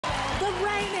the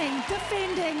reigning,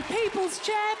 defending People's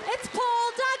Champ, it's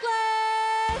Paul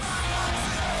Douglas!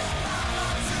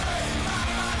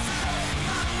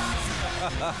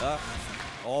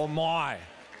 Oh my.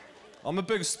 I'm a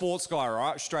big sports guy,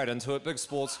 right? Straight into it, big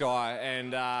sports guy.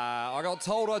 And I got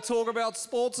told I talk about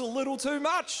sports a little too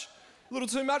much. A little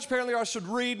too much. Apparently I should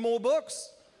read more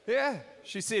books. Yeah.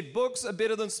 She said books are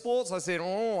better than sports. I said,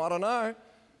 I don't know.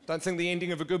 Don't think the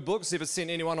ending of a good book's ever sent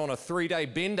anyone on a 3-day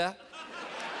bender.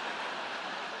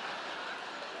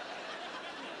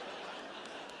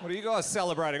 What are you guys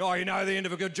celebrating? Oh, you know the end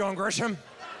of a good John Grisham?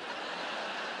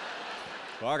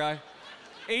 Okay.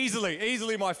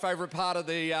 Easily my favourite part of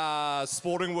the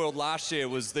sporting world last year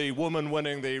was the woman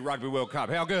winning the Rugby World Cup.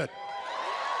 How good?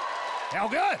 How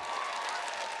good?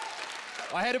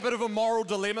 I had a bit of a moral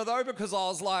dilemma though, because I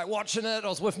was like watching it, I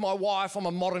was with my wife, I'm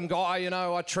a modern guy, you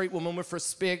know, I treat women with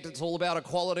respect, it's all about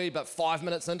equality, but 5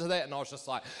 minutes into that and I was just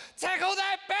like, tackle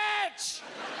that bitch!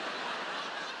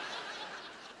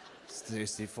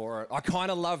 Thirsty for it. I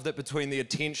kind of love that between the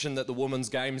attention that the women's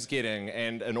game's getting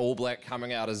and an All Black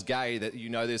coming out as gay, that you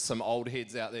know there's some old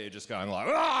heads out there just going like,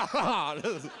 ah!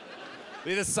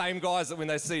 They're the same guys that when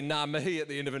they see Ngā mihi at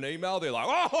the end of an email, they're like,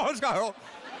 oh, let's go.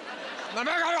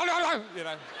 You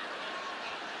know.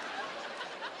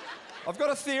 I've got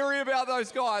a theory about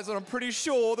those guys, and I'm pretty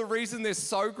sure the reason they're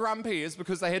so grumpy is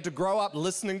because they had to grow up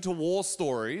listening to war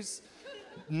stories,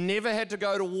 never had to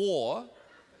go to war,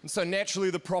 and so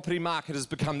naturally the property market has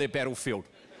become their battlefield.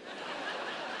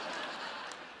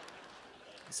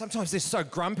 Sometimes they're so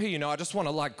grumpy, you know, I just want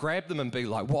to like grab them and be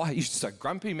like, why are you so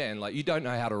grumpy, man? Like, you don't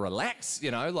know how to relax, you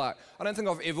know? Like, I don't think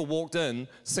I've ever walked in,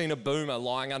 seen a boomer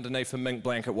lying underneath a mink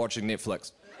blanket watching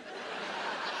Netflix.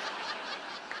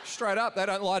 Straight up, they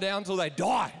don't lie down till they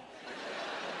die.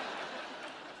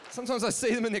 Sometimes I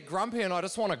see them and they're grumpy and I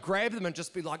just want to grab them and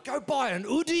just be like, go buy an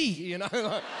Udi, you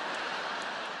know?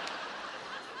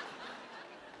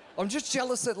 I'm just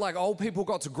jealous that like old people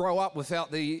got to grow up without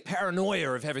the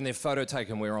paranoia of having their photo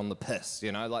taken when we're on the piss,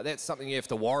 you know? Like that's something you have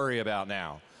to worry about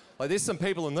now. Like there's some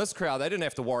people in this crowd, they didn't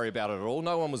have to worry about it at all.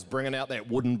 No one was bringing out that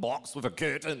wooden box with a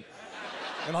curtain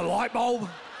and a light bulb.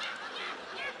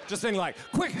 Just being like,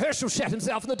 quick, Herschel shat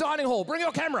himself in the dining hall, bring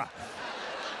your camera.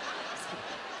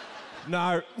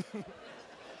 No.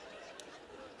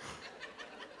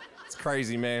 It's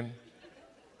crazy, man.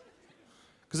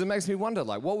 Because it makes me wonder,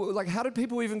 like, how did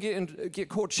people even get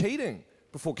caught cheating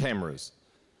before cameras?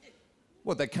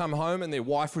 What, they come home and their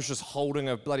wife was just holding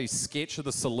a bloody sketch of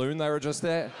the saloon they were just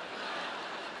at?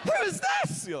 Who is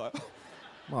this? You're like, oh,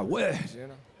 my word, you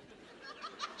know.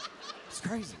 It's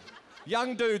crazy.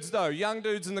 Young dudes, though, young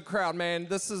dudes in the crowd, man,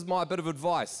 this is my bit of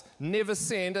advice. Never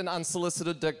send an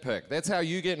unsolicited dick pic. That's how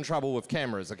you get in trouble with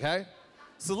cameras, okay?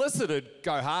 Solicited,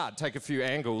 go hard, take a few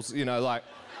angles, you know, like...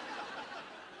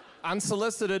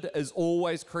 Unsolicited is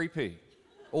always creepy.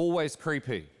 Always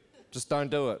creepy. Just don't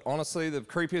do it. Honestly, the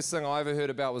creepiest thing I ever heard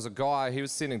about was a guy, he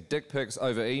was sending dick pics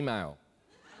over email.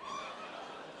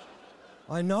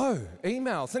 I know,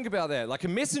 email, think about that. Like a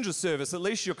messenger service, at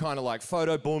least you're kind of like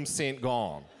photo, boom, sent,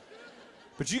 gone.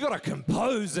 But you gotta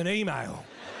compose an email.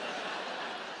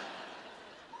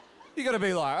 You gotta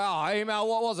be like, oh, email,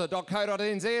 what was it,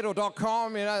 .co.nz or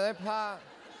 .com, you know, that part.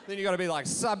 Then you gotta be like,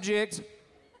 subject.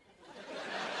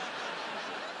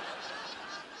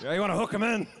 You want to hook them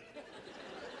in.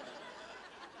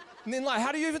 And then, like,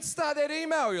 how do you even start that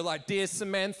email? You're like, dear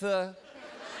Samantha,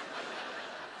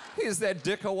 here's that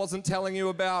dick I wasn't telling you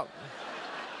about.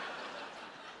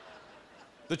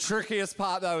 The trickiest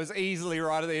part, though, is easily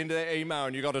right at the end of that email,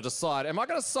 and you got to decide, am I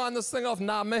going to sign this thing off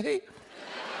Ngā mihi?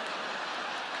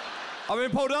 I've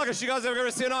been Paul Douglas. You guys have a good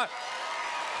rest of your night.